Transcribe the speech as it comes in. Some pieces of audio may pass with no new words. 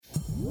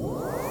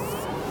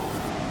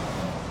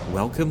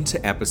Welcome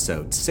to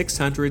episode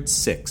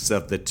 606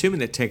 of the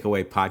 2-Minute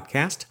Takeaway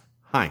podcast.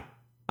 Hi,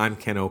 I'm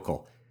Ken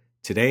Okel.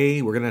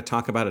 Today, we're going to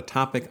talk about a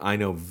topic I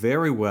know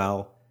very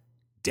well,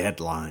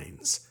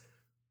 deadlines.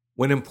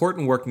 When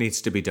important work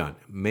needs to be done,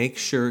 make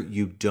sure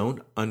you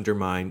don't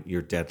undermine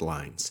your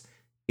deadlines.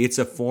 It's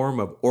a form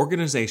of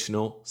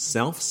organizational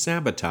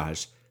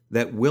self-sabotage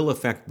that will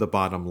affect the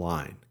bottom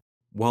line.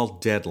 While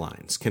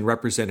deadlines can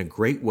represent a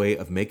great way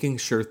of making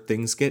sure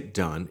things get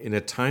done in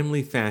a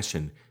timely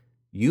fashion,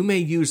 you may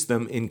use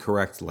them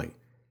incorrectly.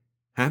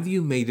 Have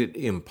you made it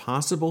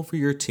impossible for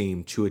your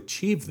team to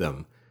achieve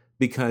them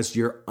because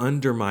you're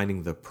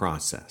undermining the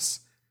process?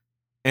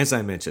 As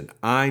I mentioned,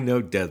 I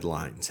know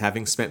deadlines,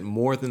 having spent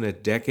more than a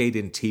decade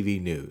in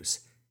TV news.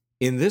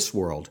 In this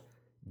world,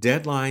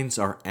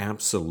 deadlines are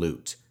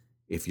absolute.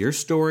 If your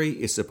story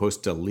is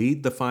supposed to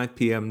lead the 5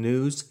 p.m.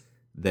 news,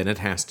 then it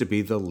has to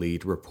be the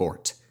lead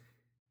report.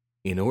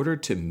 In order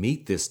to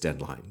meet this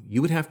deadline,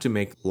 you would have to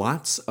make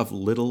lots of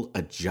little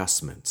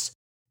adjustments.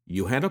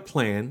 You had a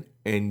plan,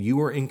 and you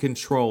were in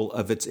control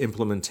of its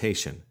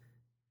implementation.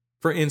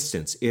 For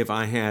instance, if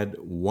I had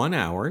 1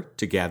 hour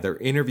to gather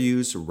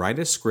interviews, write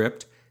a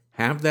script,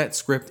 have that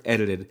script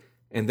edited,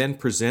 and then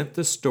present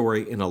the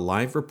story in a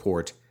live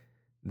report,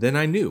 then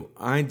I knew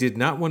I did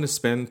not want to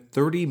spend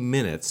 30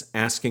 minutes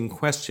asking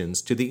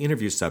questions to the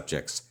interview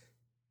subjects.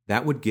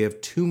 That would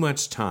give too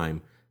much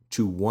time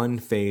to one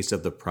phase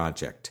of the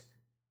project.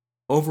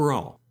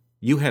 Overall,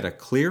 you had a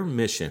clear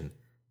mission,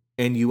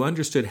 and you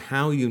understood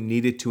how you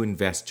needed to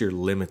invest your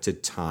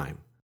limited time.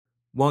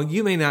 While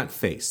you may not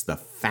face the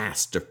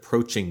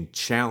fast-approaching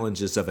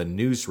challenges of a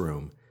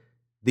newsroom,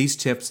 these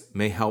tips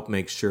may help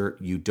make sure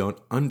you don't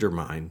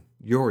undermine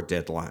your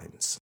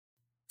deadlines.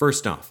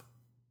 First off,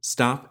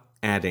 stop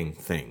adding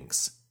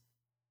things.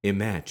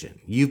 Imagine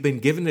you've been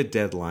given a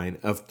deadline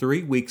of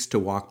 3 weeks to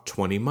walk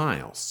 20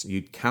 miles.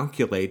 You'd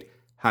calculate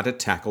how to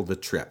tackle the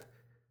trip.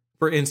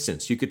 For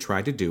instance, you could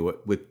try to do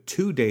it with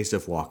 2 days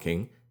of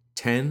walking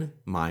 10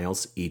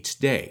 miles each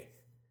day.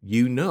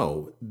 You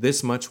know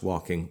this much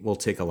walking will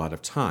take a lot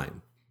of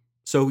time,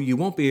 so you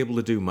won't be able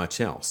to do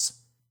much else.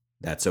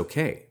 That's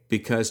okay,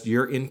 because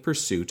you're in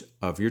pursuit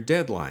of your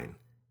deadline.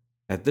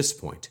 At this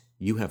point,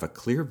 you have a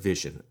clear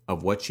vision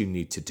of what you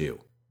need to do.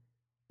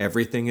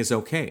 Everything is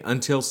okay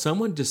until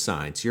someone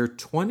decides your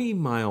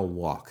 20-mile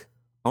walk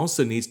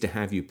also needs to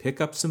have you pick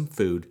up some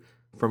food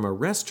from a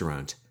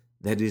restaurant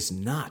that is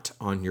not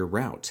on your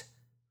route.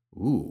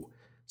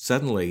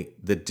 Suddenly,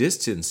 the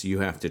distance you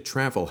have to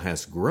travel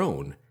has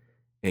grown,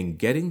 and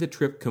getting the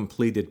trip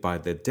completed by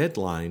the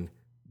deadline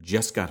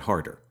just got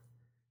harder.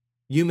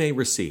 You may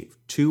receive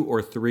 2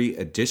 or 3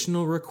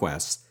 additional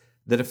requests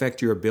that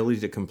affect your ability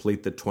to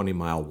complete the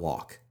 20-mile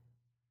walk.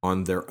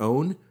 On their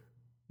own,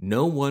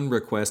 no one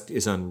request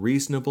is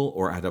unreasonable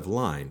or out of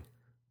line,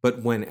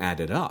 but when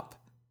added up,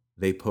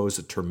 they pose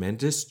a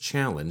tremendous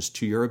challenge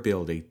to your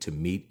ability to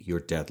meet your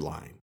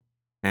deadline.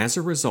 As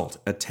a result,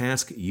 a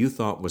task you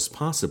thought was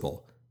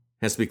possible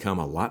has become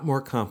a lot more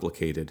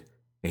complicated,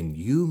 and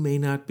you may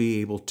not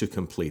be able to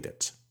complete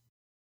it.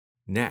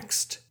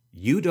 Next,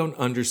 you don't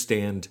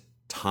understand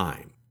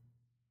time.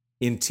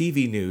 In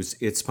TV news,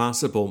 it's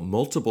possible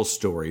multiple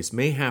stories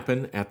may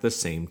happen at the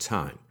same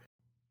time.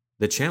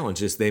 The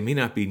challenge is they may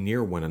not be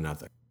near one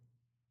another.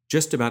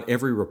 Just about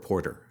every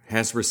reporter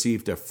has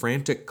received a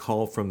frantic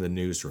call from the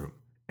newsroom,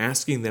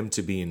 asking them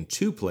to be in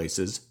 2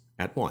 places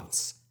at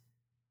once.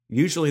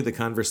 Usually the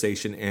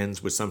conversation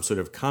ends with some sort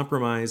of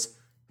compromise,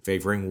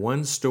 favoring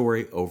one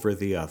story over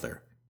the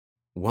other.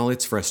 While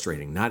it's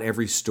frustrating, not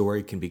every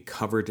story can be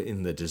covered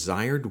in the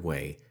desired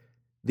way,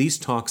 these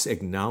talks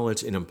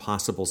acknowledge an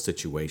impossible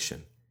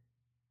situation.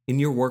 In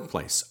your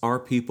workplace, are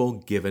people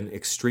given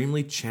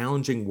extremely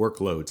challenging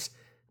workloads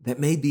that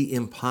may be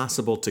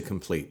impossible to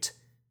complete?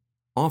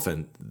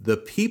 Often, the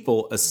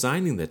people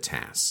assigning the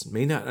tasks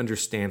may not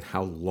understand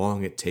how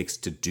long it takes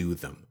to do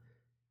them,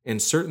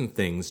 and certain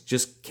things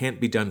just can't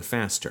be done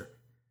faster.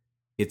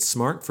 It's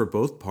smart for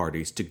both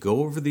parties to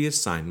go over the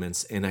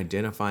assignments and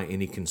identify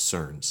any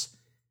concerns.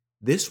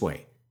 This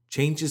way,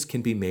 changes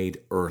can be made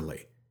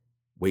early.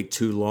 Wait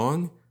too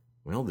long?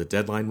 Well, the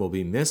deadline will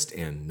be missed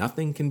and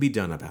nothing can be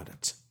done about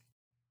it.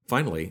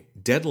 Finally,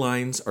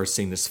 deadlines are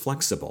seen as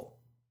flexible.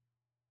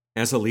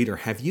 As a leader,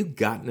 have you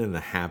gotten in the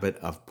habit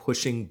of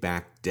pushing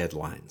back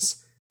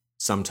deadlines?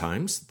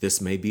 Sometimes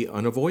this may be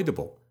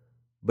unavoidable,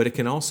 but it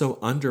can also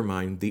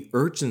undermine the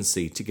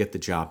urgency to get the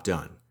job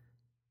done.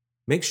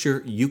 Make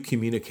sure you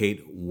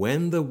communicate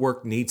when the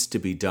work needs to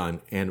be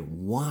done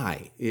and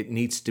why it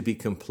needs to be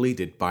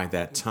completed by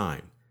that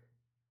time.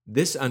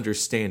 This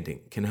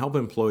understanding can help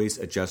employees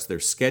adjust their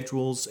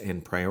schedules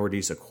and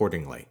priorities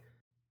accordingly.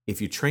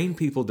 If you train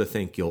people to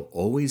think you'll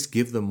always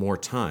give them more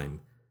time,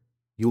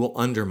 you will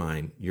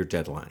undermine your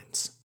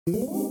deadlines.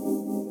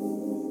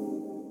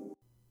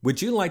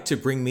 Would you like to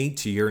bring me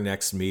to your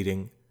next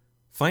meeting?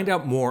 Find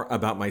out more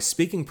about my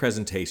speaking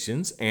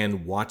presentations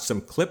and watch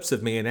some clips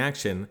of me in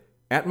action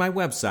at my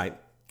website,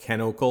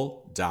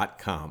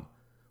 kenokel.com.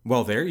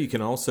 While there, you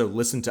can also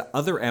listen to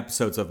other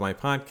episodes of my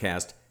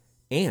podcast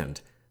and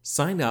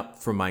Sign up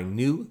for my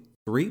new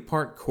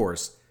 3-part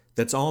course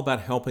that's all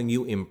about helping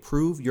you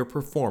improve your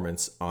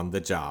performance on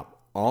the job,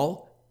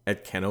 all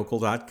at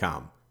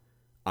kenokel.com.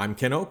 I'm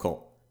Ken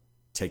Okel.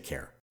 Take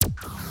care.